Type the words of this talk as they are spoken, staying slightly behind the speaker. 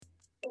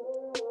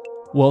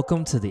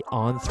Welcome to the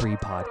On 3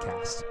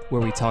 podcast,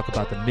 where we talk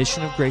about the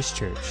mission of Grace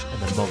Church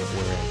and the moment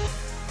we're in.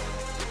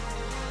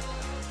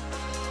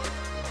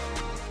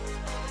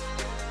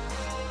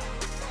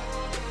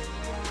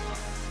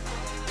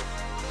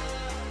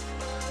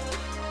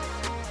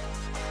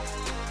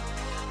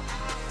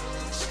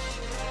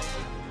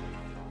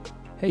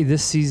 Hey,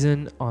 this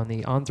season on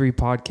the On 3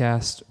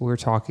 podcast, we're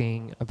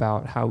talking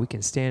about how we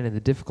can stand in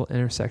the difficult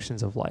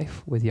intersections of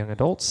life with young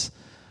adults.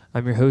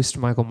 I'm your host,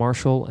 Michael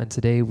Marshall, and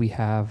today we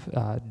have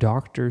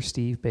Dr.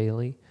 Steve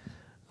Bailey.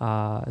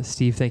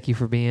 Steve, thank you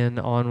for being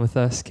on with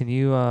us. Can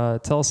you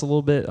tell us a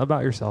little bit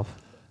about yourself?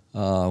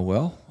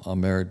 Well,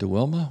 I'm married to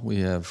Wilma. We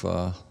have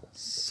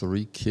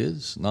 3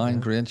 kids, 9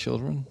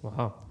 grandchildren.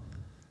 Wow.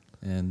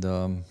 And,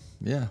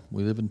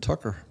 we live in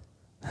Tucker.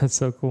 That's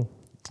so cool.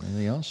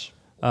 Anything else?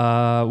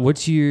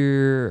 What's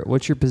your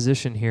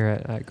position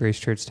here at Grace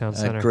Church Town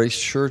Center? At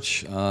Grace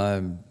Church,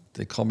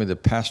 they call me the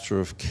pastor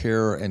of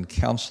care and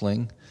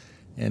counseling.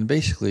 And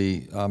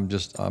basically, I'm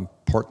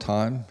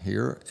part-time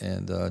here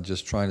and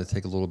just trying to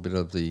take a little bit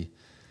of the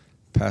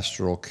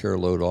pastoral care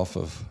load off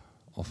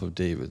of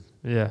David.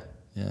 Yeah.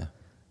 Yeah.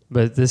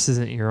 But this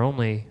isn't your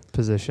only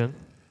position.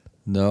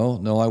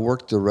 No, I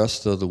work the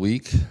rest of the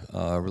week,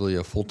 really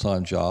a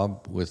full-time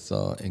job with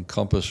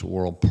Encompass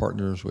World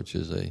Partners, which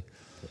is a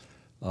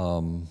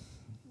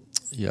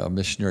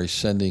missionary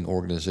sending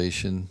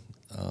organization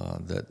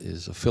that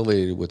is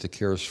affiliated with the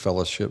Cares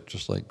Fellowship,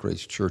 just like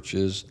Grace Church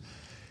is.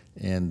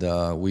 And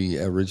we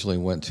originally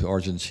went to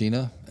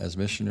Argentina as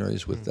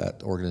missionaries with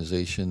that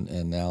organization,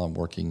 and now I'm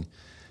working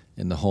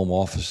in the home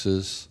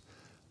offices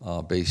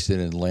based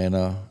in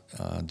Atlanta,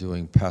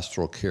 doing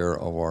pastoral care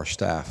of our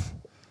staff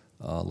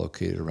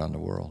located around the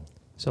world.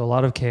 So a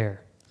lot of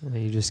care.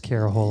 You just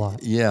care a whole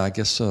lot. Yeah, I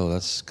guess so.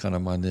 That's kind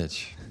of my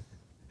niche.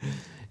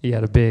 You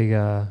had a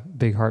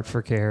big heart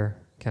for care.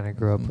 Kind of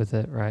grew up with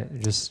it, right? I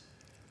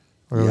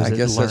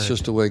guess that's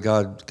just the way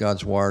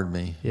God's wired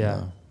me.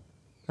 Yeah,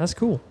 that's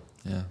cool.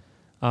 Yeah.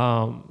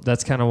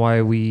 That's kind of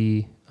why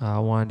we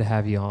wanted to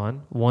have you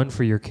on. One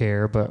for your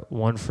care, but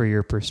one for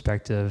your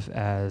perspective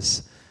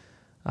as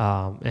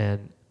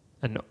an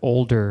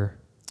older.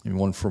 And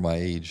one for my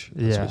age.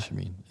 That's what you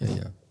mean.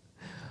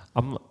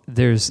 Yeah.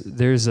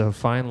 There's a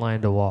fine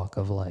line to walk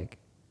of like,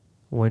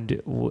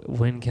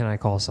 when can I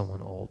call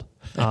someone old?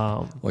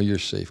 Well, you're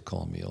safe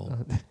calling me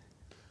old.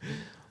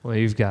 Well,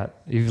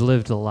 you've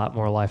lived a lot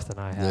more life than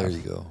I have. There you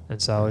go.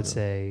 And so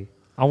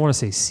I want to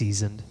say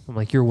seasoned. I'm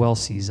like, you're well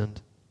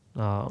seasoned.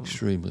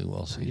 Extremely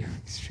well seasoned. You're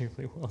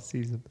extremely well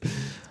seasoned.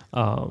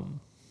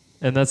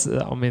 And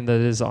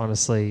that is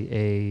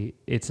honestly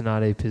it's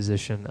not a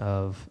position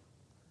of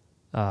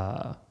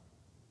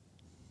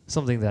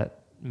something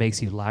that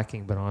makes you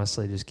lacking, but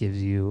honestly just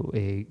gives you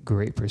a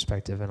great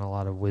perspective and a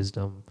lot of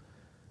wisdom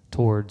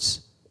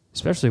towards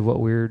especially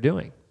what we're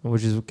doing,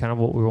 which is kind of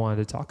what we wanted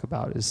to talk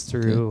about, is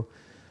through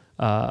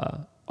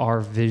our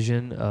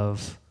vision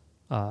of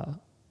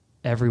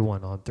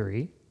everyone on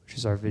 3, which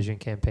is our vision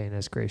campaign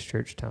as Grace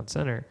Church Town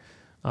Center,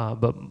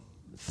 but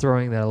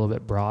throwing that a little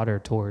bit broader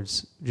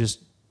towards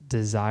just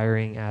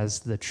desiring as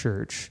the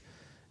church,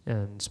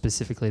 and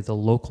specifically the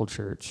local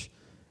church,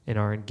 in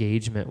our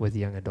engagement with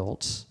young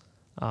adults,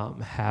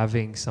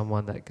 having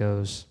someone that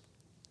goes,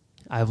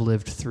 I've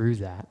lived through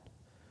that,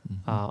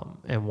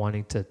 and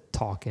wanting to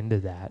talk into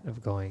that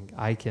of going,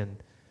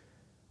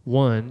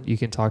 you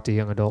can talk to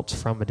young adults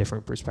from a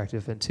different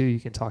perspective, and 2, you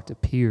can talk to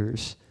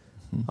peers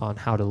on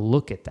how to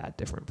look at that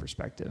different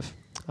perspective,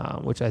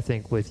 which I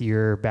think with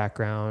your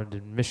background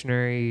in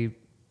missionary,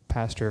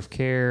 pastor of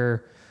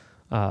care,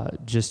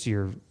 just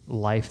your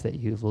life that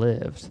you've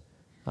lived,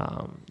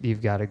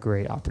 you've got a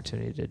great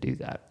opportunity to do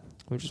that,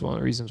 which is one of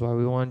the reasons why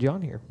we wanted you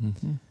on here.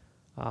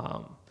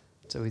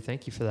 So we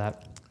thank you for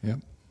that. Yep.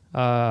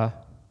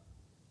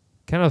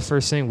 Kind of the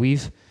first thing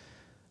we've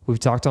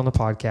talked on the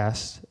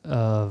podcast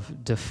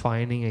of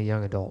defining a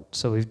young adult.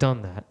 So we've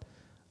done that.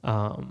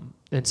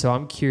 And so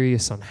I'm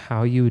curious on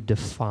how you would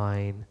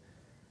define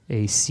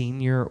a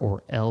senior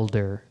or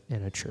elder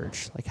in a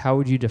church. Like, how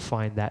would you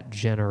define that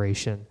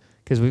generation?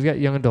 Because we've got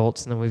young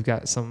adults, and then we've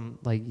got some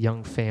like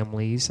young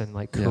families and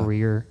like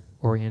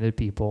career-oriented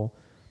people.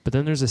 But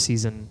then there's a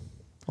season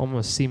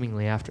almost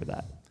seemingly after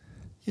that.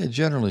 Yeah,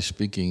 generally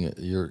speaking,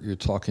 you're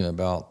talking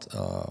about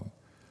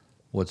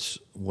what's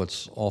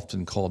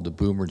often called the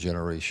boomer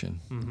generation.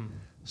 Mm-hmm.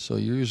 So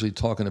you're usually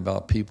talking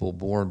about people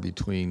born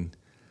between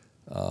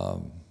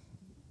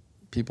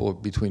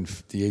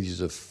the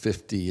ages of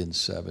 50 and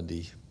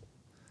 70.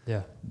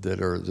 Yeah.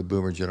 That are the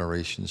boomer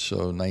generation.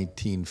 So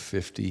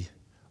 1950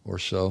 or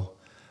so,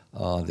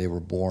 they were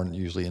born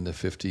usually in the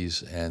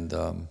 50s, and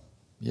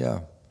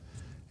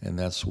and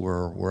that's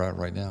where we're at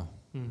right now.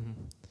 Mm-hmm.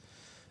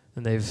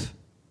 And they've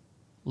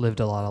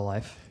lived a lot of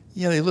life.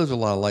 Yeah, they lived a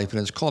lot of life,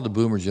 and it's called the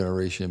boomer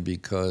generation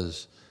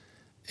because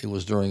it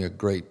was during a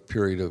great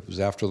period it was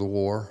after the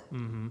war,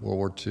 World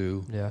War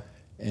II. Yeah.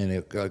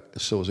 And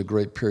so it was a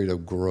great period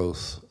of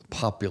growth,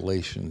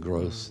 population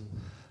growth.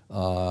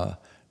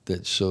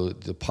 So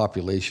the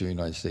population of the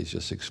United States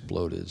just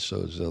exploded.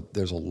 So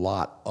there's a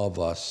lot of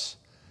us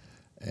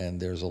and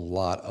there's a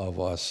lot of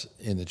us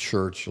in the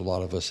church, a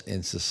lot of us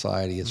in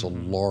society. It's a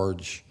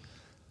large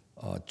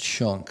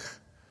chunk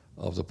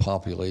of the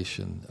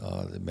population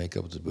that make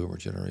up the boomer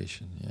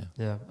generation. Yeah.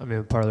 Yeah. I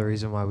mean, part of the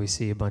reason why we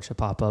see a bunch of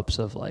pop-ups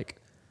of like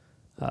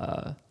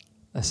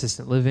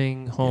assistant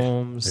living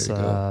homes, there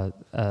you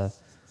go.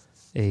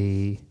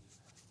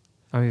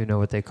 I don't even know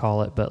what they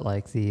call it, but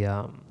like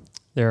there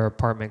are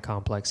apartment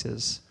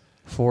complexes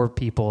for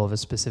people of a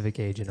specific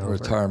age and over.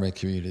 Retirement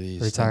communities.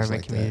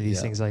 Retirement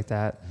communities, things like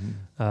that.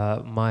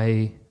 I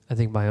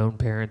think my own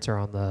parents are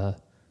on the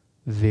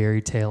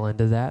very tail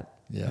end of that.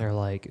 Yeah. They're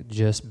like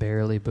just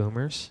barely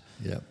boomers.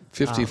 Yeah,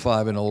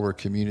 55 and older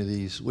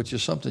communities, which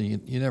is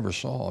something you never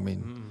saw. I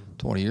mean,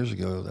 20 years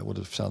ago, that would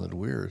have sounded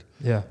weird.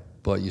 Yeah.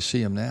 But you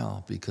see them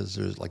now because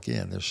there's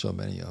so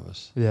many of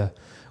us. Yeah.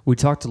 We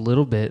talked a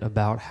little bit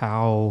about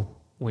how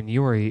when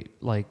you were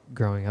like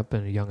growing up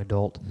and a young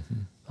adult,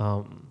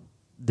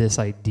 this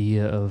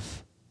idea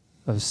of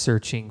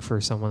searching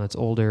for someone that's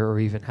older or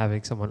even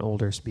having someone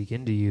older speak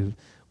into you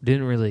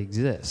didn't really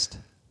exist.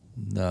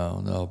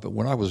 No. But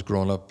when I was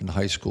growing up in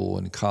high school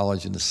and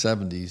college in the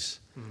 70s,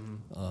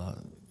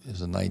 it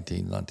was not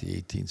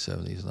the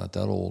 1870s, not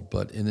that old,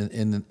 but in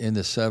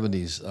the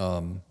 70s,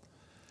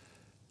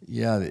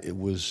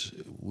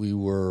 we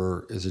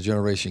were, as a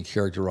generation,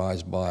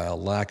 characterized by a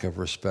lack of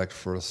respect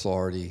for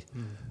authority,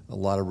 a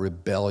lot of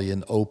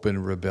rebellion,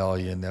 open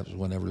rebellion. That was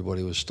when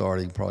everybody was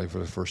starting, probably for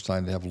the first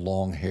time, to have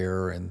long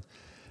hair and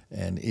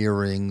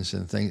earrings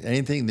and things,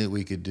 anything that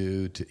we could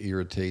do to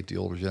irritate the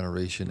older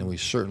generation. And we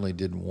certainly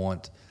didn't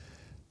want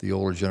the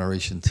older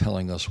generation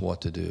telling us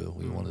what to do.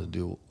 We wanted to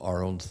do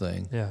our own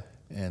thing. Yeah.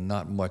 And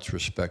not much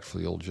respect for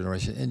the older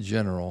generation. In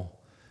general,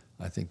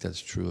 I think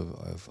that's true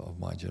of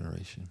my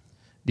generation.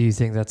 Do you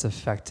think that's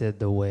affected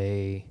the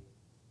way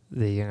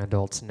the young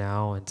adults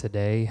now and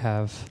today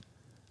have?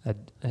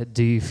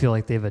 Do you feel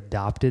like they've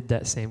adopted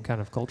that same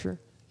kind of culture?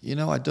 You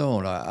know, I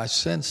don't. I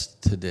sense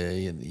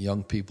today, and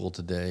young people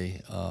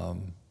today,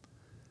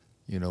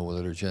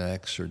 whether they're Gen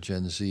X or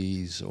Gen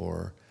Zs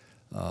or,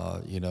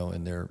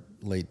 in their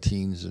late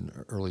teens and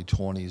early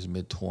 20s,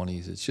 mid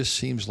 20s, it just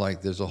seems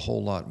like there's a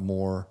whole lot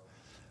more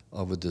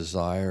of a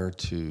desire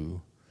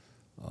to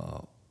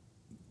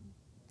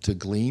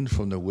glean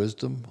from the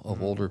wisdom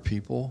of older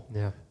people,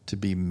 to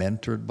be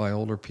mentored by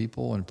older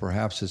people, and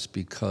perhaps it's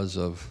because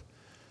of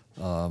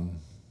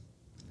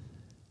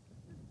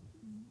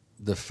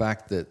the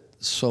fact that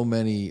so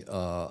many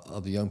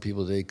of the young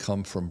people today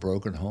come from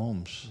broken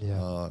homes.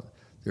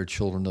 They're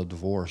children of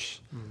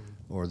divorce,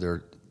 or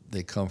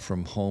they come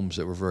from homes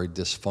that were very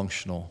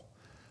dysfunctional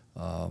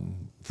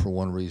for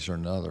one reason or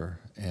another,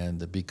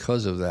 and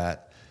because of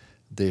that,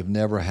 they've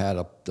never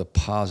had the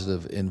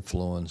positive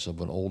influence of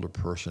an older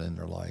person in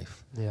their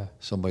life. Yeah.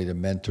 Somebody to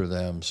mentor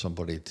them,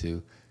 somebody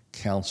to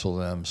counsel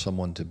them,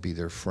 someone to be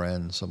their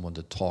friend, someone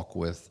to talk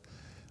with.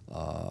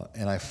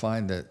 And I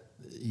find that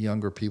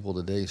younger people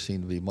today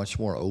seem to be much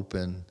more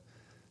open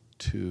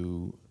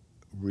to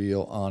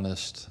real,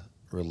 honest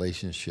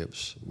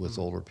relationships with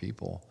older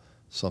people,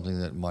 something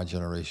that my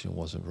generation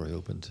wasn't very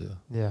open to.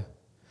 Yeah.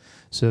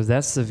 So if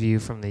that's the view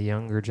from the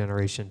younger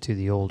generation to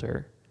the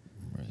older,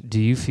 Right.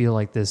 do you feel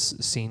like this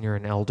senior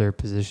and elder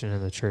position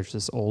in the church,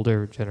 this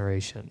older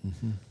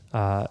generation,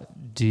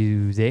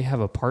 do they have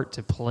a part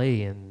to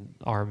play in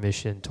our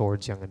mission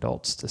towards young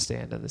adults to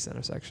stand at this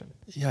intersection?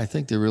 Yeah, I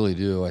think they really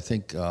do. I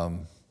think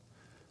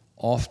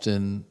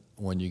often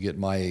when you get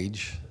my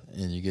age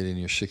and you get in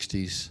your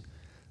 60s,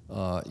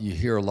 you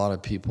hear a lot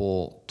of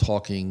people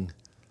talking.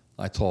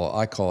 I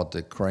call it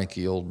the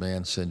cranky old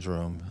man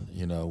syndrome,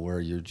 where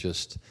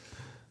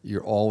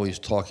you're always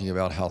talking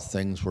about how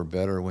things were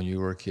better when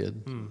you were a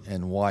kid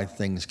and why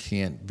things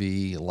can't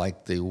be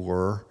like they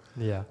were,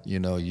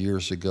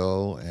 years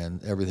ago,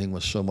 and everything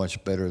was so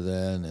much better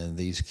then, and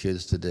these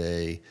kids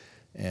today,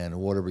 and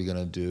what are we going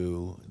to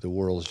do? The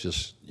world's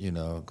just,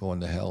 going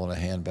to hell in a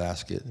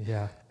handbasket.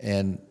 Yeah.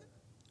 And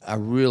I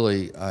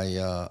really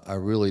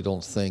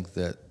don't think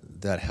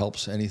that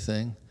helps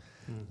anything.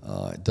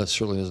 It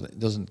certainly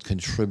doesn't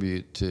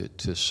contribute to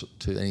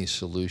any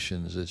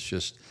solutions.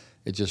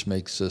 It just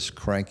makes us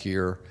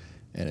crankier,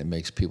 and it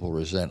makes people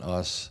resent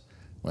us.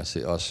 When I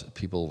say us,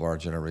 people of our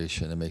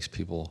generation, it makes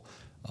people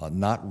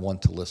not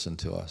want to listen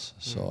to us.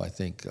 So I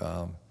think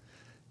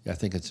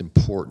it's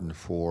important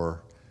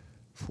for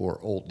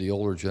the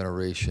older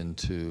generation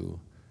to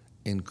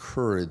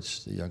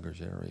encourage the younger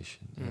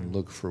generation and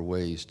look for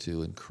ways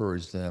to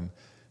encourage them,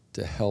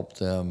 to help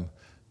them,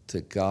 to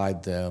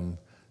guide them,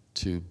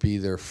 to be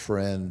their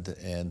friend,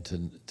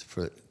 and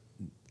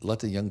let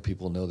the young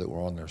people know that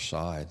we're on their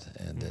side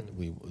and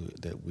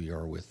that we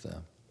are with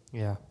them.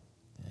 Yeah.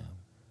 Yeah.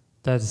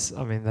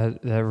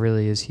 That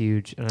really is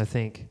huge. And I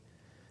think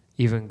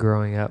even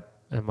growing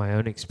up in my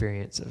own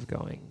experience of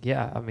going,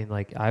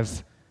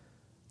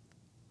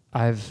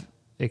 I've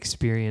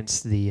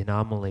experienced the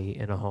anomaly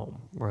in a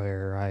home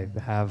where I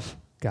have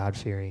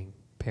God-fearing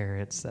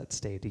parents that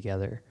stay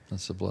together.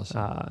 That's a blessing.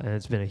 And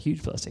it's been a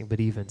huge blessing. But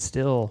even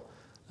still,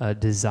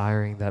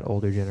 desiring that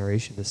older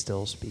generation to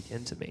still speak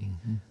into me.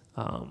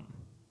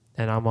 And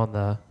and I'm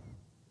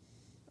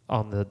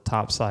on the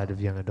top side of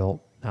young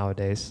adult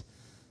nowadays.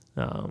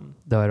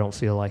 Though I don't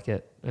feel like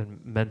it, and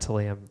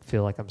mentally I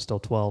feel like I'm still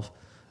 12.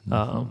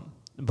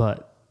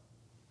 But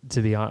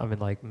to be honest, I mean,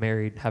 like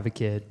married, have a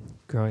kid,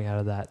 growing out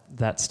of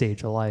that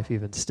stage of life,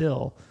 even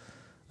still,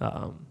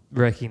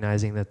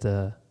 recognizing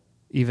that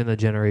even the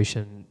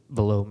generation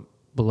below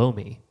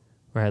me,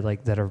 right,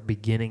 like that are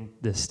beginning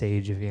this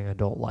stage of young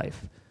adult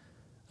life,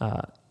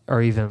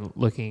 are even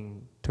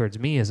looking towards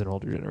me as an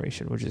older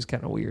generation, which is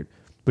kind of weird.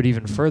 But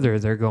even further,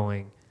 they're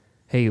going,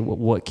 hey,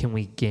 what can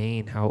we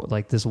gain? How,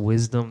 like, this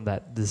wisdom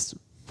that this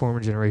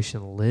former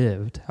generation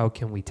lived, how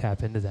can we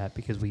tap into that?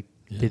 Because they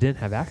didn't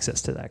have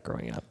access to that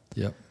growing up,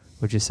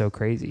 which is so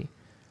crazy.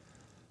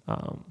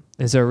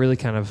 And so it really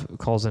kind of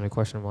calls into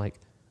question. I'm like,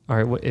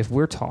 all right, if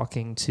we're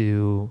talking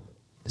to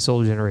this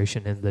older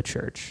generation in the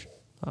church,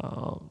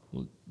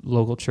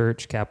 local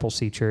church, capital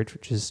C church,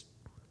 which is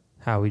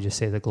how we just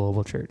say the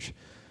global church.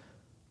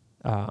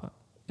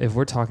 If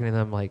we're talking to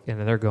them like,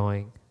 and they're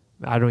going,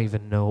 I don't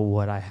even know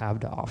what I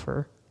have to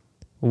offer.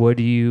 What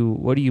do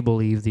you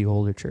believe the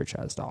older church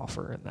has to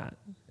offer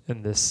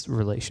in this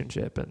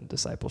relationship and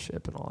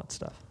discipleship and all that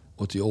stuff?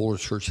 What the older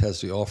church has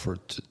to offer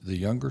to the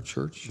younger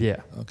church?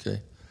 Yeah.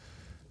 Okay.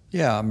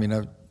 Yeah, I mean,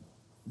 I've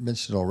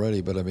mentioned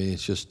already, but I mean,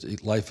 it's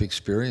just life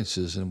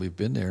experiences, and we've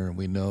been there, and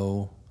we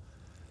know,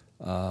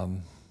 I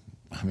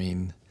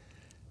mean,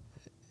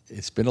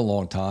 it's been a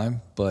long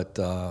time, but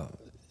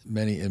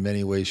in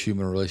many ways,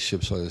 human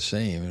relationships are the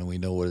same, and we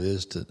know what it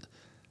is to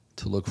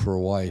look for a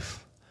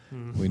wife.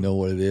 Mm-hmm. We know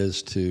what it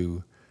is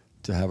to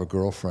have a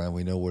girlfriend.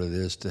 We know what it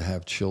is to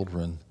have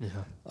children.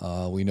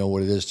 Yeah. We know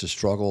what it is to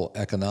struggle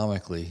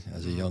economically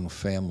as a young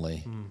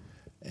family,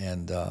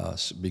 and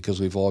because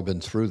we've all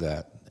been through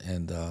that,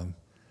 and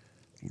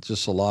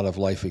just a lot of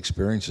life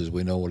experiences.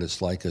 We know what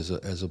it's like as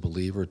a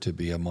believer to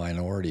be a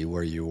minority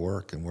where you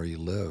work and where you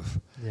live.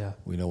 Yeah.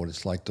 We know what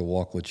it's like to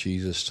walk with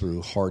Jesus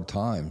through hard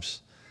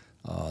times.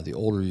 The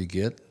older you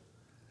get,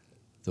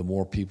 the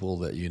more people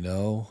that you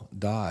know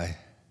die,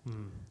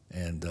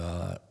 and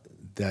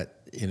that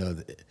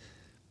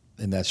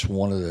and that's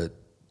one of the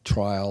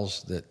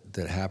trials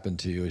that happen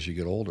to you as you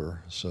get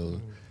older.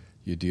 So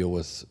you deal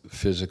with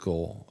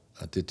physical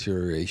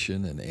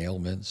deterioration and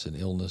ailments and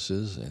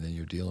illnesses, and then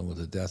you're dealing with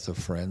the death of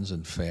friends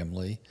and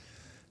family,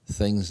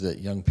 things that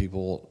young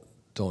people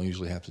don't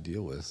usually have to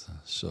deal with.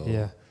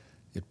 So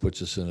it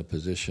puts us in a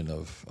position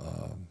of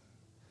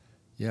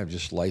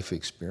just life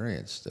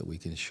experience that we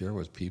can share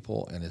with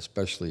people, and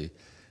especially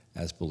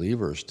as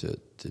believers to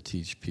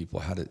teach people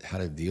how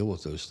to deal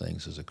with those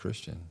things as a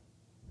Christian.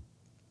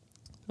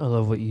 I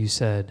love what you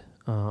said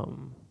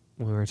when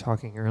we were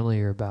talking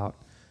earlier about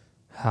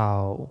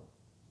how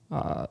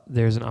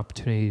there's an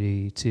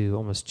opportunity to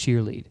almost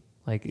cheerlead.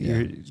 Like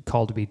you're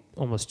called to be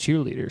almost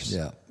cheerleaders.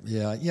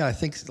 Yeah. I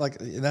think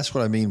and that's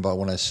what I mean by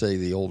when I say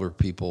the older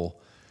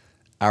people,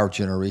 our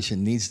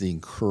generation needs to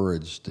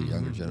encourage the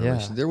younger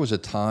generation. Yeah. There was a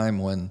time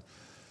when,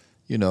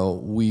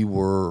 we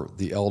were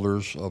the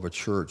elders of a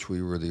church.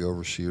 We were the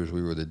overseers.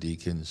 We were the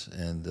deacons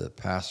and the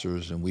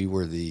pastors, and we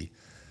were the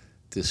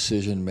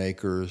decision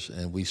makers,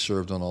 and we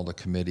served on all the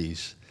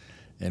committees,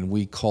 and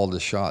we called the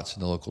shots in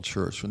the local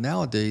church. Well,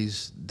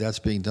 nowadays, that's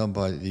being done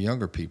by the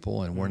younger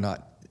people, and we're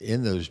not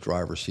in those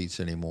driver's seats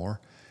anymore.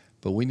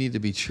 But we need to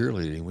be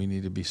cheerleading. We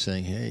need to be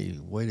saying, hey,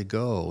 way to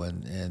go,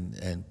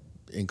 and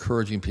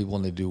encouraging people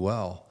when they do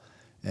well,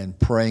 and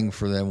praying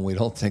for them when we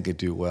don't think they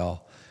do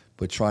well,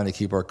 but trying to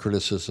keep our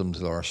criticism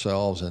to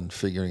ourselves and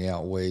figuring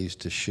out ways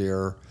to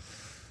share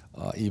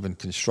even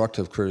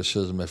constructive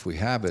criticism if we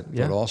have it,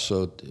 but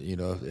also,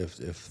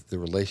 if the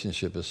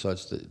relationship is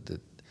such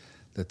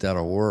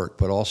that'll work,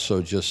 but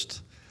also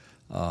just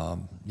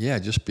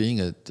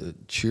being a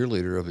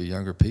cheerleader of the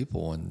younger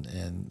people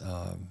and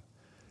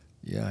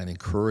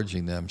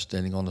encouraging them,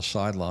 standing on the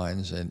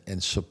sidelines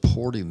and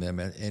supporting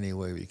them in any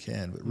way we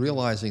can, but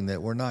realizing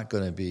that we're not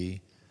going to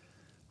be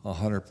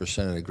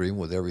 100% in agreement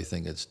with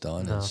everything that's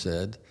done and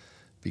said,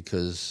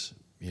 because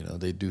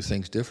they do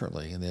things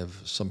differently, and they have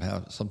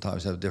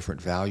sometimes have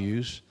different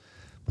values.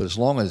 But as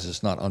long as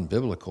it's not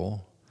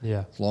unbiblical,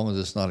 as long as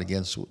it's not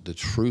against the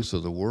truth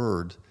of the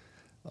word,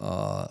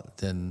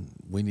 then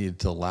we need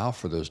to allow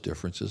for those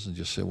differences and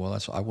just say, well,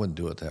 I wouldn't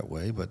do it that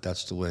way, but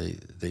that's the way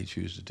they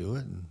choose to do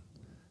it, and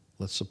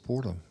let's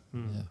support them.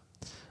 Yeah.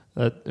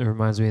 That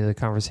reminds me of the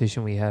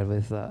conversation we had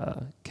with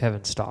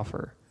Kevin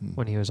Stauffer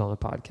when he was on the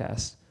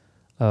podcast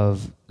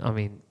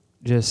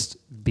just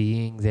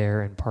being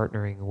there and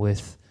partnering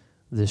with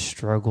the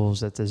struggles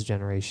that this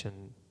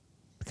generation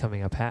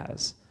coming up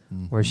has,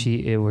 where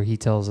he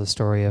tells a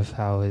story of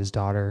how his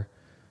daughter,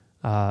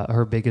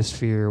 her biggest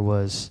fear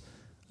was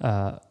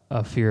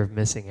a fear of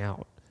missing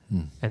out,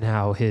 and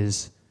how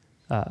his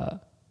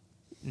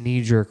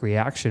knee-jerk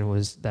reaction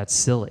was, that's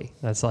silly,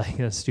 that's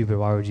stupid,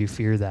 why would you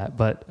fear that?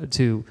 But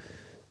to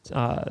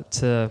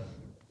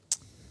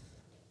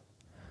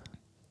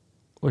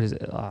what is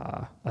it?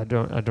 I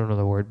don't know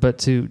the word, but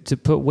to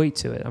put weight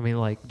to it. I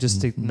mean,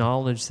 just to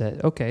acknowledge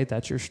that, okay,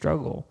 that's your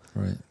struggle.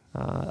 Right.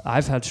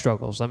 I've had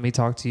struggles. Let me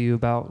talk to you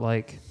about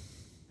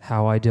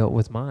how I dealt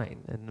with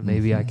mine, and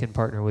maybe I can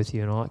partner with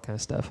you and all that kind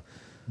of stuff.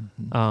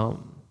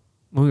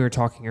 When we were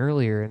talking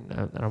earlier,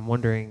 and I'm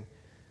wondering,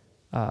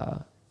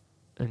 and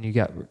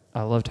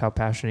I loved how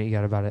passionate you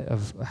got about it,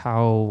 of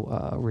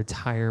how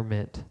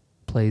retirement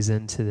plays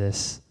into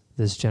this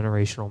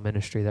generational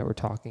ministry that we're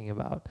talking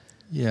about.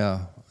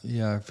 Yeah,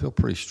 I feel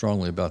pretty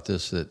strongly about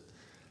this, that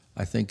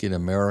I think in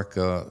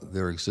America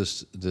there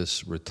exists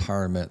this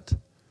retirement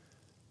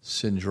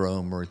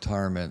syndrome,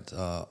 retirement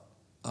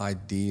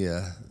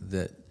idea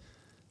that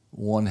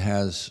one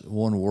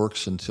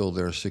works until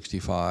they're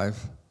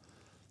 65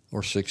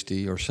 or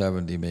 60 or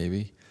 70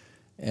 maybe,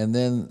 and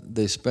then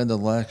they spend the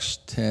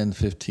next 10,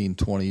 15,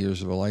 20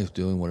 years of their life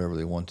doing whatever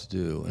they want to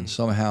do, and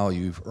somehow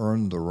you've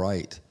earned the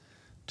right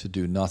to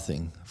do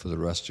nothing for the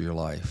rest of your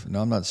life.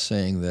 Now, I'm not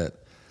saying that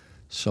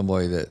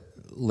somebody that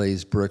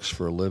lays bricks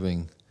for a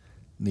living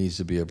needs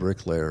to be a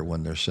bricklayer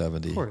when they're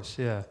 70. Of course,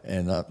 yeah.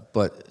 And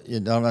but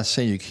I'm not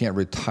saying you can't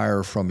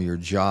retire from your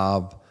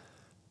job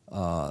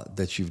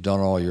that you've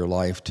done all your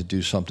life to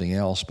do something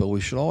else, but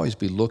we should always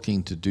be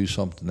looking to do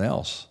something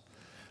else.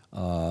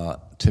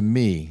 To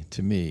me,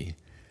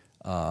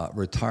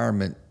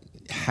 retirement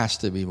has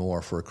to be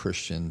more for a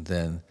Christian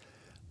than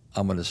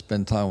I'm going to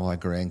spend time with my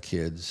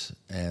grandkids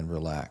and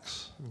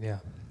relax. Yeah.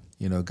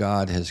 You know,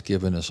 God has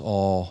given us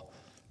all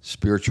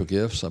spiritual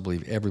gifts. I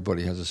believe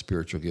everybody has a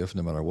spiritual gift,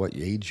 no matter what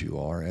age you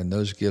are, and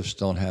those gifts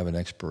don't have an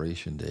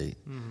expiration date.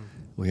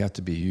 We have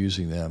to be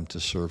using them to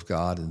serve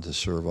God and to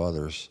serve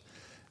others.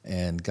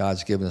 And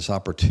God's given us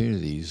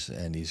opportunities,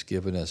 and He's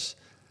given us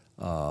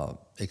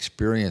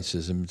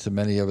experiences, and to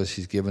many of us,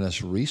 He's given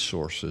us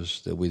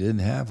resources that we didn't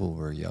have when we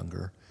were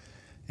younger.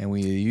 And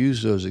we need to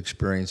use those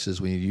experiences,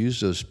 we need to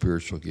use those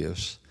spiritual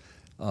gifts,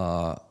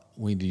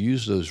 we need to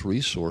use those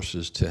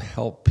resources to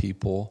help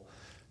people,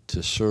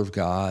 to serve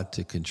God,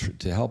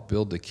 to help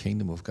build the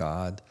kingdom of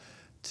God,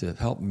 to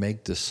help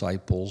make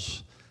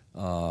disciples.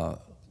 God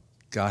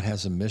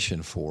has a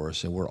mission for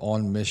us, and we're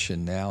on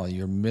mission now.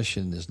 Your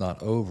mission is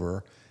not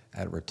over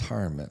at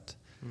retirement.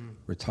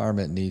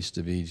 Retirement needs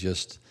to be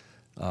just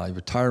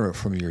retirement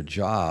from your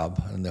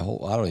job, and I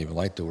don't even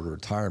like the word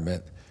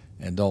retirement,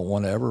 and don't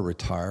want to ever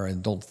retire,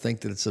 and don't think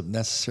that it's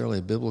necessarily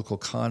a biblical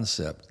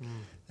concept.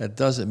 That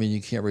doesn't mean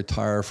you can't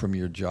retire from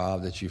your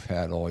job that you've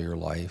had all your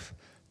life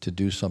to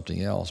do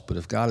something else. But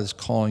if God is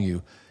calling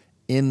you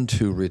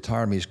into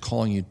retirement, He's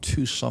calling you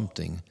to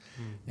something,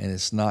 and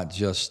it's not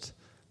just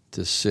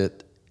to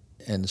sit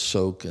and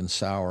soak and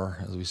sour,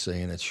 as we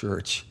say in a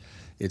church.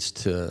 It's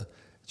to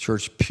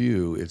church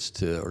pew,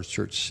 or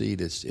church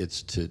seat.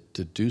 It's to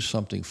do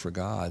something for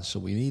God. So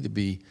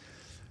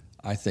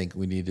I think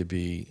we need to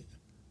be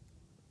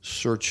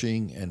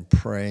searching and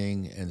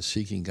praying and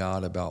seeking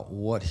God about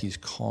what He's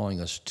calling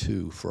us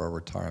to for our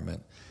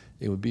retirement.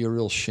 It would be a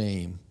real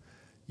shame,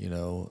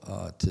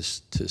 to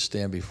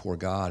stand before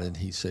God and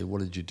He'd say,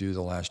 "What did you do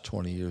the last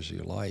 20 years of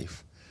your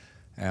life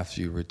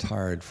after you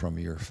retired from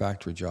your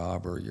factory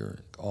job or your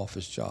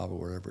office job or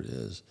whatever it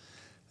is?"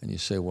 And you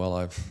say,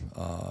 "Well,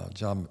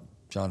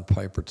 John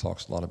Piper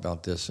talks a lot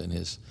about this in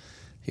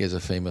he has a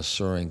famous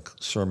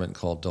sermon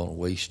called 'Don't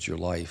Waste Your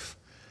Life.'"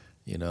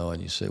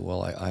 And you say,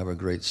 "Well, I have a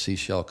great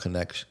seashell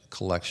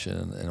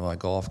collection, and my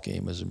golf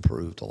game has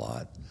improved a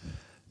lot."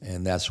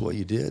 And that's what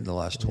you did in the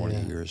last 20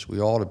 years. We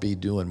ought to be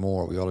doing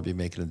more. We ought to be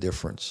making a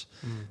difference.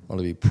 We ought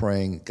to be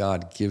praying,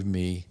 "God, give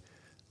me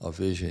a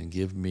vision.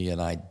 Give me an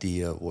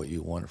idea of what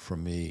you want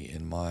from me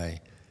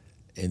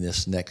in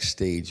this next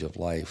stage of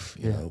life,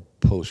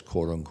 post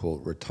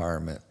quote-unquote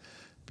retirement,"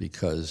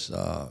 because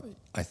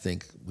I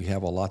think we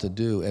have a lot to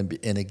do.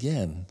 And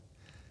again,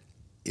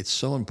 it's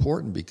so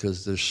important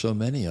because there's so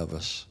many of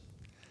us.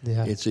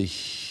 Yeah. It's a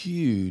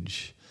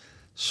huge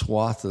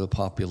swath of the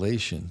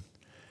population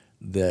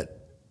that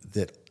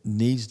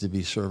needs to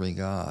be serving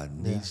God,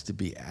 needs to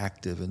be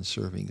active in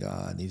serving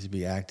God, needs to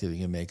be active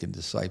in making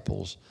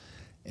disciples.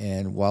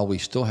 And while we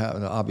still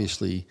have,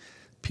 obviously,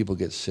 people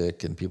get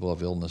sick and people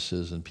have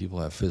illnesses and people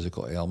have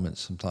physical ailments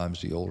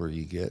sometimes the older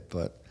you get,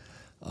 but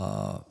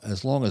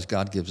as long as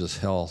God gives us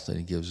health and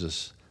He gives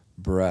us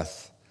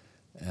breath,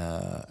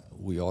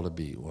 we ought to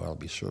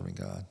be serving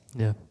God.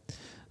 Yeah,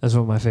 that's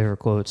one of my favorite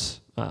quotes.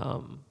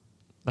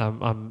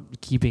 I'm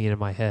keeping it in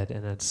my head,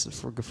 and it's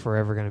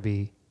forever going to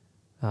be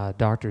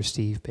Dr.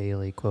 Steve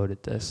Bailey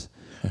quoted this.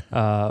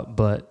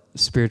 But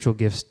spiritual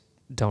gifts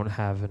don't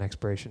have an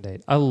expiration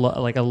date. I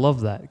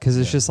love that because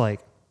it's just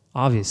like,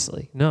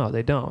 obviously, no,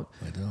 they don't.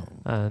 They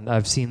don't. And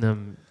I've seen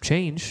them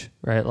change,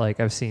 right? Like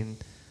I've seen,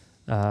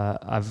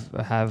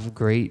 have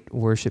great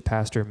worship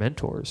pastor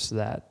mentors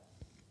that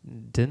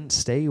didn't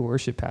stay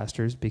worship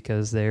pastors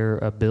because their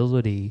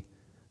ability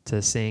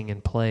to sing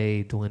and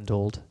play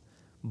dwindled,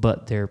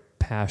 but their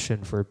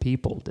passion for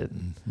people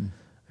didn't.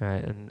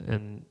 Right?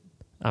 And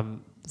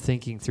I'm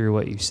thinking through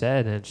what you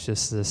said, and it's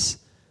just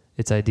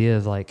it's idea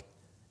of like,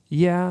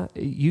 yeah,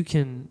 you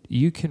can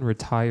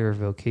retire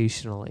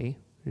vocationally.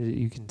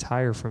 You can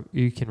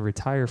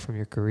retire from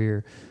your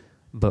career,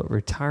 but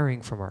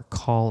retiring from our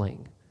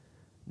calling,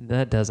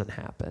 that doesn't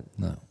happen.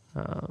 No.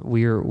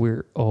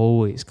 We're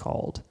always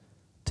called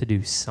to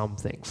do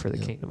something for the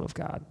kingdom of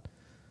God.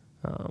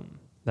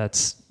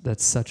 That's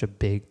such a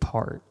big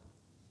part.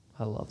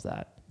 I love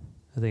that.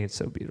 I think it's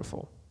so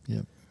beautiful.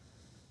 Yep.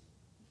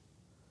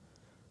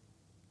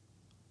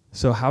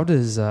 So how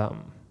does after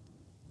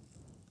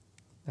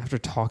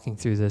talking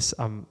through this,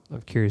 I'm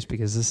curious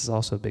because this is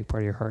also a big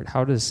part of your heart.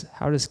 How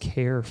does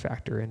care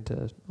factor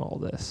into all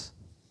this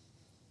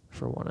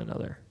for one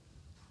another?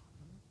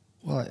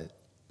 Well,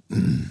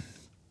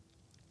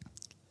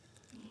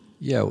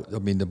 yeah, I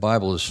mean, the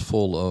Bible is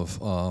full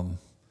of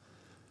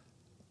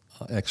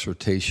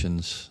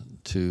exhortations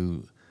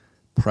to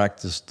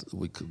practice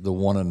the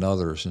one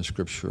another's in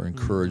Scripture,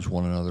 encourage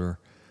one another,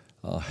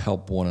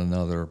 help one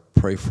another,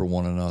 pray for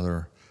one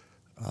another,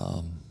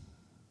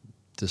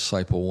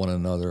 disciple one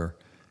another,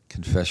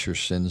 confess your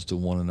sins to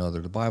one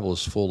another. The Bible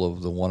is full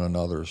of the one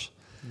another's.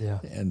 Yeah.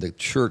 And the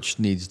church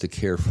needs to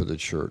care for the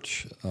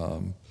church.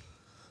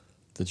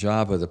 The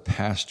job of the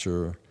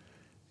pastor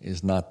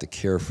is not to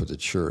care for the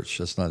church.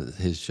 That's not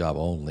his job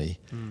only.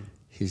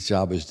 His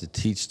job is to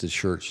teach the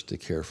church to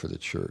care for the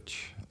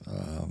church.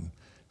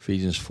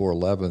 Ephesians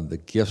 4:11, the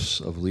gifts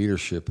of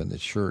leadership in the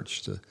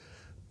church, the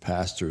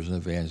pastors and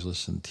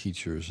evangelists and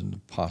teachers and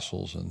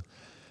apostles and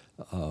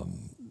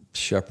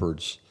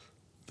shepherds,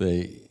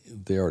 they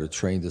are to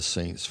train the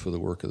saints for the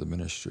work of the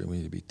ministry. We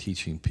need to be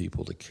teaching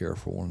people to care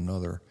for one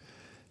another.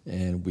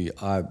 And we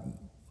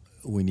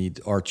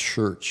need our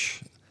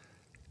church,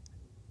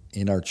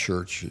 in our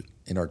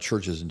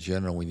churches in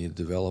general, we need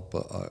to develop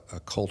a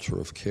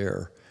culture of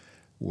care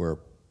where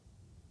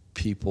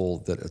people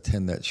that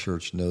attend that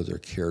church know they're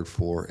cared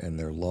for and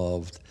they're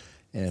loved.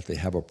 And if they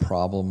have a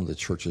problem, the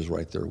church is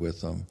right there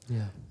with them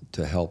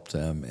to help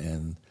them.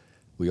 And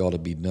we ought to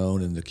be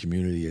known in the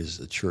community as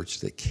a church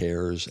that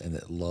cares and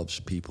that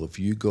loves people. If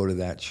you go to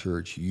that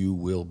church, you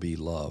will be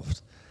loved.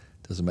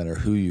 Doesn't matter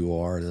who you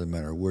are. Doesn't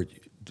matter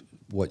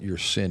what your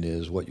sin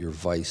is, what your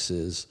vice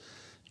is.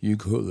 You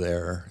go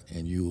there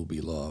and you will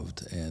be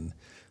loved. And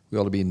we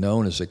ought to be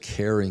known as a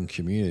caring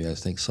community. I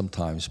think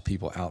sometimes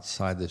people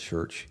outside the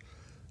church,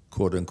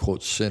 quote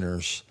unquote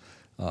sinners,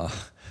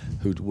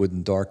 who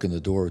wouldn't darken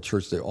the door of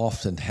church, they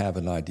often have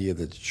an idea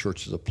that the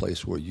church is a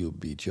place where you'll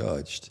be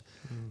judged.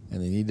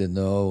 And they need to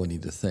know and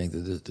need to think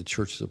that the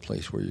church is a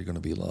place where you're going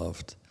to be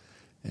loved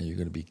and you're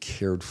going to be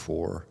cared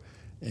for.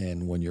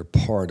 And when you're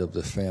part of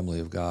the family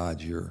of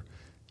God, you're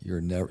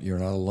not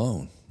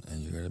alone,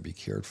 and you're going to be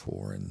cared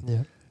for.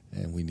 And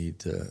we need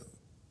to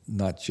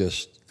not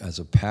just as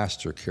a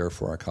pastor care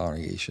for our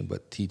congregation,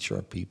 but teach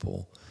our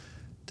people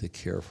to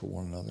care for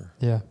one another.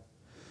 Yeah,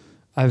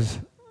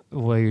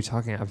 while you're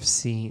talking, I've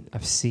seen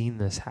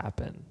this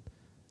happen.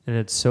 And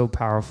it's so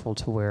powerful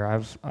to where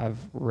I've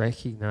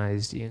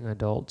recognized young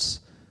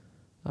adults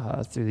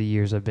through the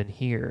years I've been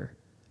here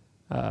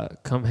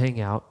come hang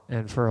out,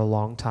 and for a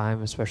long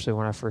time, especially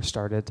when I first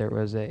started, there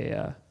was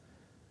a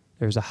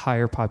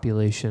higher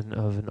population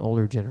of an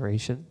older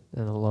generation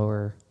and a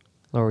lower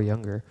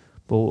younger.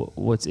 But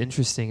what's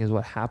interesting is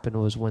what happened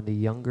was when the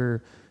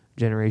younger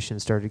generation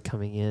started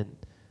coming in,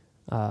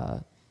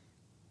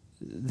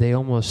 they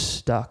almost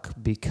stuck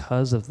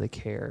because of the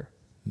care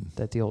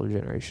that the older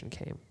generation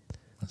came.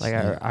 Like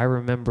I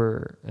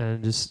remember, and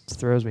it just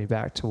throws me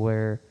back to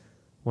where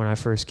when I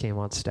first came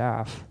on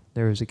staff,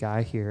 there was a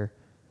guy here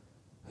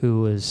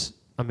who was,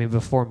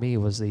 before me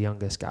was the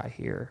youngest guy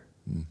here.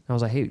 I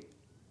was like, hey,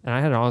 and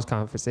I had an honest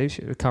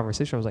conversation. I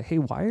was like, hey,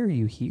 why are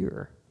you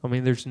here?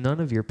 There's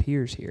none of your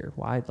peers here.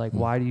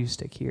 Why do you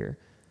stick here?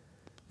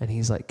 And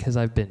he's like, because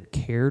I've been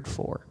cared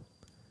for.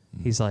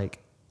 He's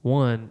like,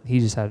 one, he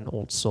just had an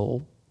old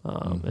soul.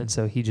 And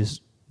so he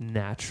just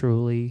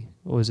naturally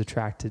was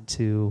attracted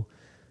to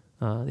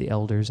the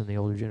elders and the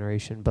older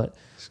generation. But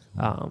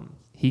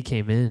he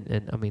came in,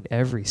 and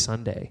every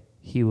Sunday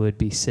he would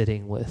be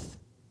sitting with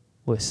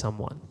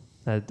someone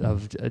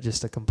of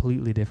just a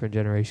completely different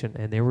generation,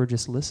 and they were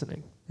just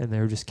listening and they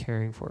were just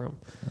caring for him.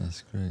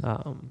 That's great.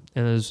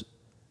 And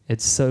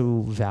it's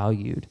so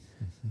valued.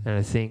 And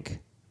I think,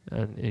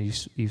 and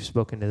you've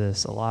spoken to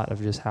this a lot,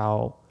 of just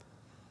how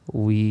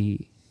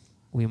we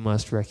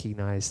must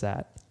recognize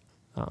that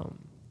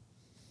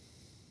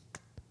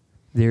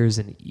there's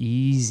an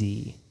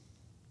easy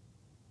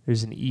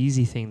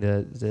thing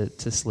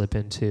to slip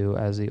into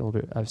as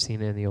I've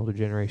seen it in the older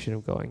generation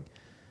of going,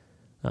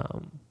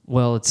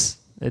 well, it's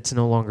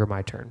no longer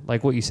my turn.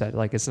 Like what you said,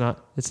 like it's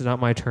not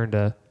my turn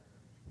to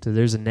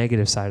there's a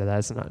negative side of that.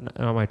 It's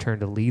not my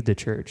turn to lead the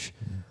church.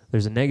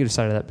 There's a negative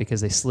side of that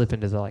because they slip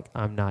into the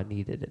I'm not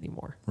needed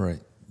anymore. Right.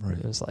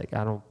 And it's like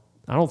I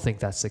don't think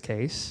that's the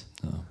case.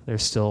 No. They're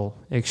still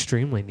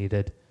extremely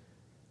needed.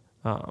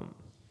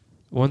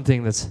 One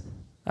thing that's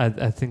I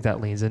think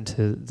that leans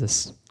into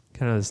this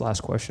kind of this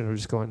last question of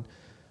just going,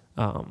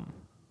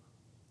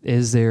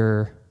 is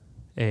there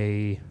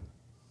I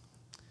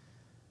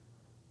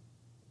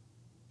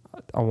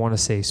want to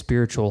say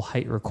spiritual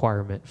height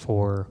requirement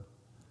for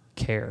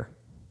care?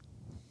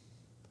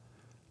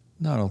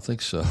 No, I don't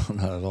think so.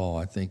 Not at all.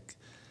 I think,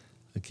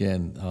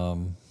 again,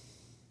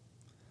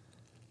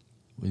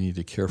 we need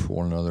to care for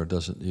one another.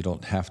 You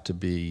don't have to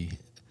be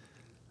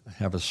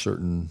have a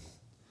certain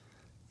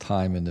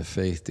time in the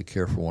faith to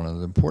care for one another.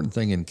 The important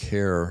thing in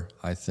care,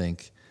 I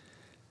think,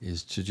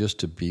 is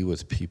to be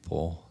with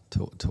people,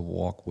 to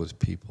walk with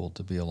people,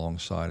 to be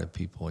alongside of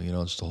people.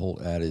 It's the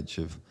whole adage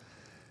of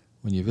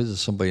when you visit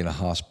somebody in a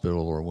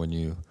hospital or when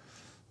you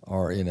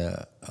are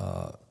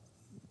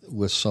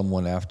with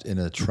someone in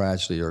a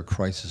tragedy or a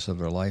crisis of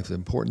their life, the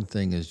important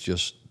thing is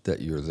just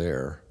that you're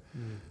there.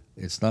 Mm.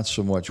 It's not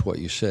so much what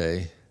you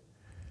say,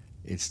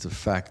 it's the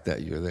fact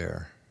that you're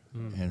there.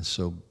 Mm. And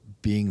so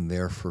being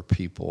there for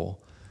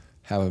people,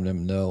 having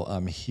them know,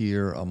 I'm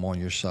here, I'm on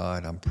your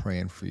side, I'm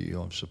praying for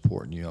you, I'm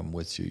supporting you, I'm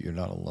with you, you're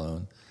not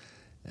alone.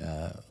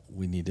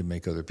 We need to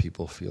make other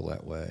people feel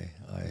that way.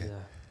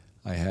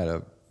 I had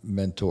a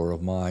mentor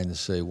of mine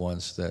say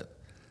once that,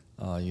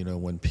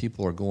 when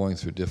people are going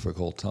through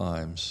difficult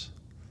times,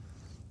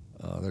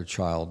 their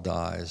child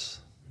dies,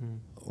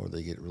 or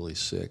they get really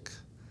sick,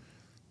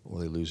 or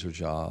they lose their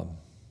job,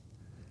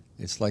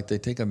 it's like they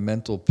take a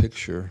mental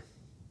picture,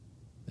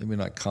 maybe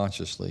not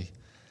consciously,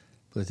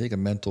 but they take a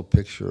mental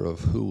picture of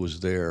who was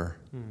there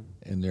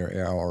in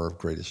their hour of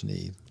greatest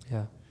need.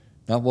 Yeah.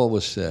 Not what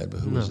was said, but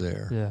who was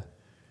there. Yeah.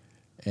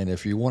 And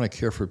if you want to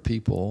care for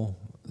people,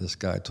 this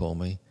guy told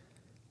me,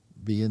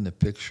 be in the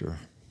picture.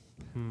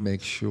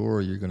 Make sure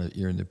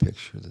you're in the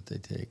picture that they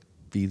take.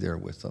 Be there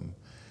with them.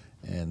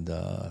 And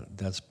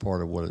that's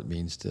part of what it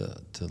means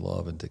to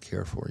love and to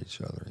care for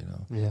each other,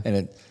 Yeah.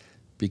 And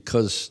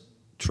because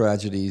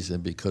tragedies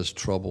and because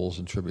troubles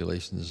and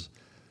tribulations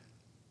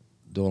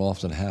don't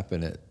often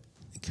happen at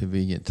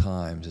convenient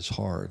times, it's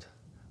hard.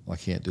 Well, I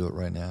can't do it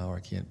right now, or I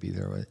can't be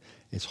there.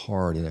 It's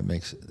hard, and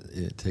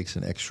it takes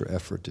an extra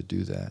effort to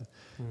do that.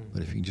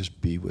 But if you can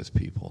just be with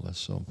people, that's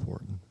so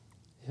important.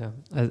 Yeah,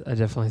 I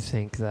definitely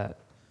think that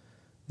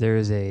there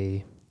is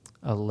a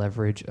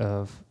leverage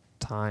of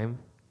time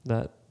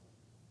that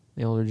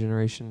the older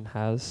generation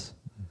has.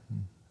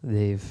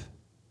 Mm-hmm.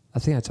 I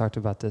think I talked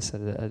about this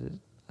at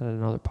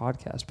another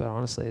podcast, but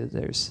honestly,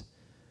 there's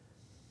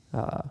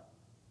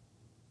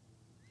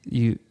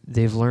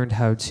they've learned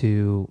how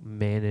to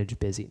manage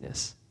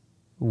busyness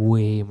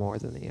way more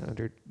than the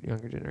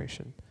younger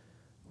generation.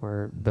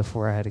 Where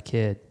before I had a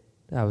kid,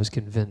 I was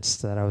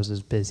convinced that I was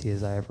as busy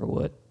as I ever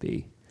would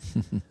be.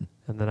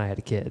 And then I had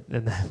a kid,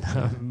 and then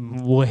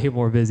I'm way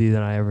more busy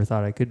than I ever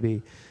thought I could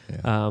be.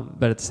 Yeah.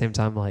 But at the same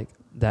time, like,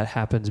 that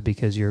happens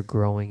because you're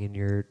growing in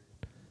your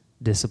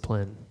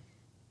discipline.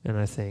 And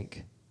I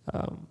think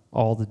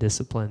all the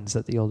disciplines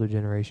that the older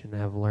generation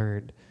have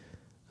learned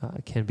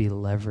can be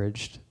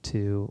leveraged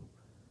to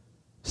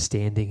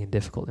standing in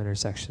difficult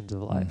intersections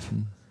of life.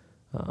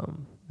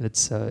 Mm-hmm.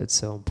 It's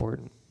so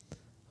important.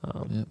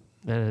 Yep.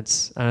 And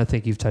I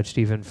think you've touched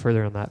even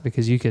further on that,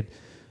 because you could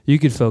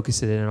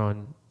focus it in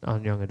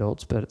on young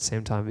adults, but at the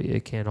same time,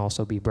 it can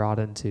also be brought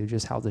into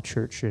just how the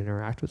church should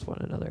interact with one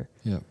another.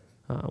 Yeah.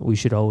 We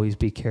should always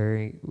be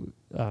caring.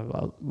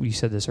 You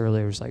said this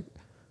earlier. It's like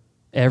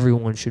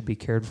everyone should be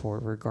cared for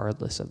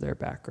regardless of their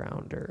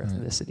background or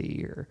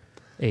ethnicity or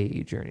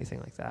age or anything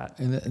like that.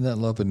 And that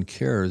love and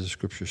care, as the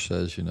Scripture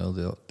says,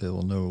 they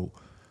will know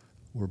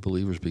we're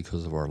believers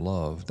because of our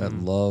love. That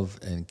love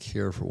and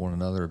care for one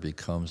another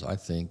becomes, I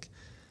think,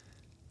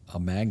 a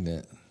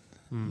magnet,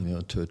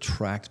 to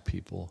attract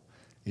people.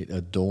 It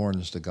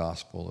adorns the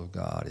gospel of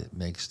God. It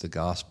makes the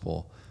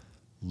gospel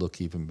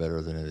look even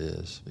better than it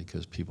is,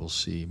 because people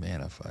see,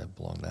 man, if I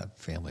belong to that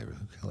family, look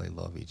how they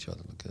love each other,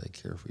 look how they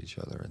care for each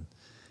other. And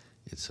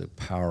it's a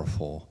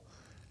powerful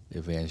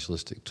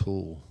evangelistic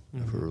tool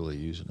if we're really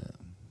using it.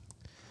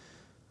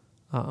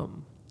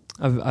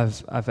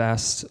 I've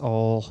asked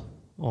all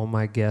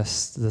my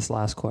guests this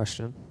last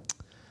question,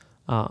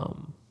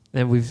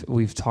 and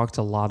we've talked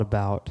a lot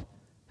about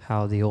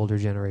how the older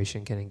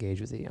generation can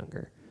engage with the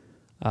younger.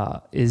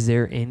 Is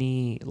there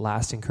any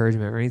last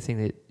encouragement or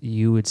anything that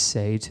you would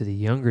say to the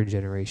younger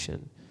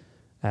generation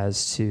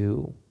as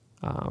to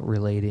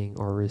relating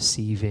or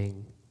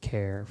receiving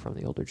care from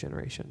the older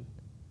generation?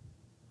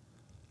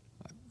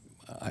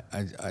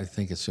 I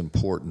think it's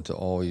important to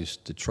always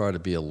to try to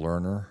be a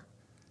learner,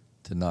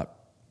 to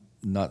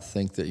not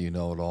think that you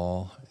know it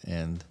all,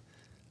 and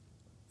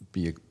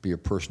be a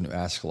person who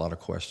asks a lot of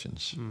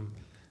questions.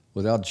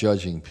 Without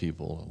judging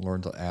people.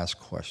 Learn to ask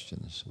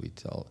questions. We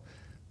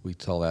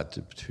tell that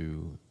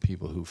to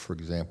people who, for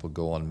example,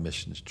 go on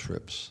missions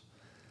trips.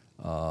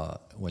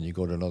 When you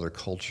go to another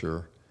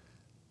culture,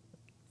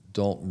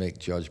 don't make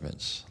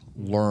judgments.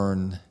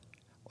 Learn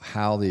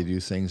how they do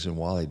things and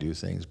why they do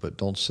things, but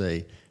don't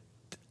say,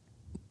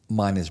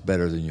 mine is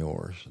better than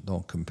yours.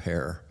 Don't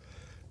compare.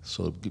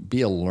 So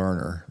be a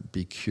learner,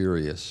 be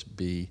curious,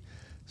 be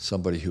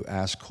somebody who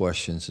asks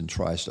questions and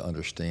tries to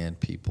understand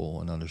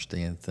people and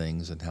understand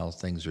things and how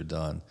things are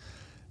done.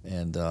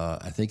 And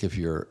I think if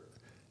you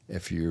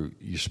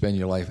spend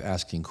your life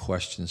asking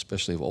questions,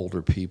 especially of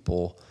older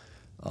people,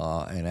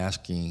 and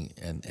asking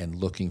and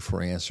looking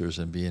for answers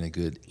and being a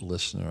good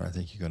listener, I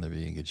think you're going to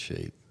be in good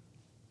shape.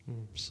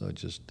 So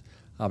just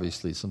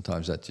obviously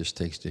sometimes that just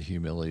takes the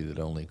humility that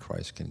only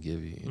Christ can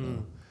give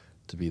you,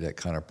 to be that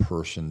kind of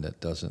person that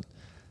doesn't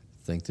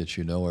think that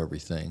you know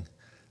everything,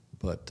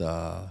 but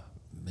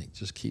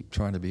just keep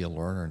trying to be a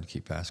learner and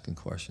keep asking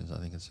questions. I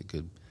think it's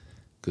a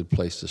good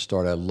place to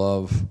start. I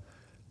love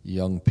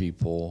young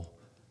people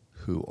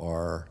who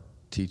are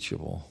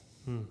teachable.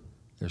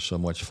 They're so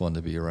much fun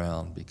to be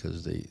around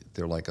because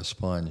they're like a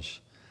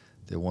sponge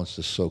that wants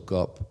to soak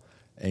up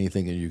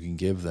anything that you can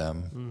give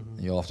them.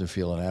 And you often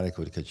feel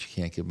inadequate because you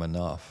can't give them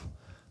enough.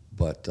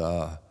 But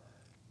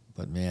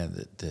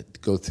man,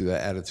 that go through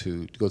that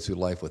attitude, go through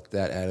life with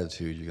that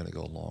attitude, you're going to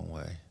go a long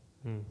way.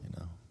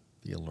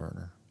 Be a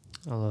learner.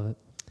 I love it.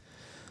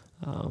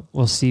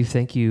 Well, Steve,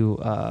 thank you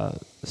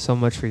so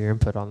much for your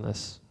input on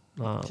this.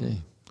 Okay.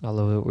 I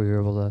love it. We were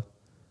able to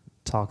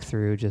talk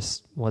through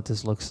just what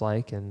this looks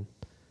like and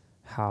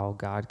how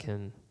God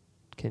can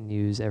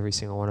use every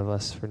single one of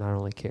us for not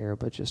only care,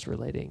 but just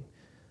relating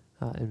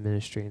in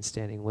ministry and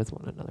standing with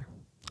one another.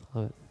 I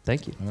love it.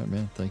 Thank you. All right,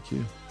 man. Thank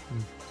you.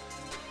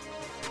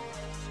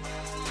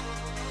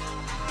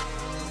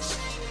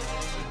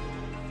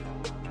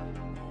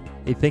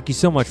 Hey, thank you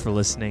so much for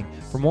listening.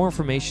 For more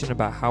information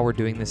about how we're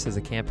doing this as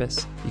a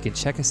campus, you can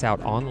check us out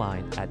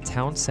online at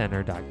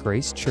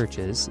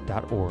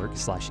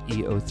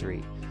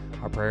towncenter.gracechurches.org/EO3.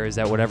 Our prayer is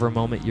that whatever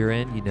moment you're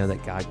in, you know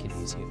that God can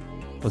use you.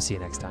 We'll see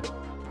you next time.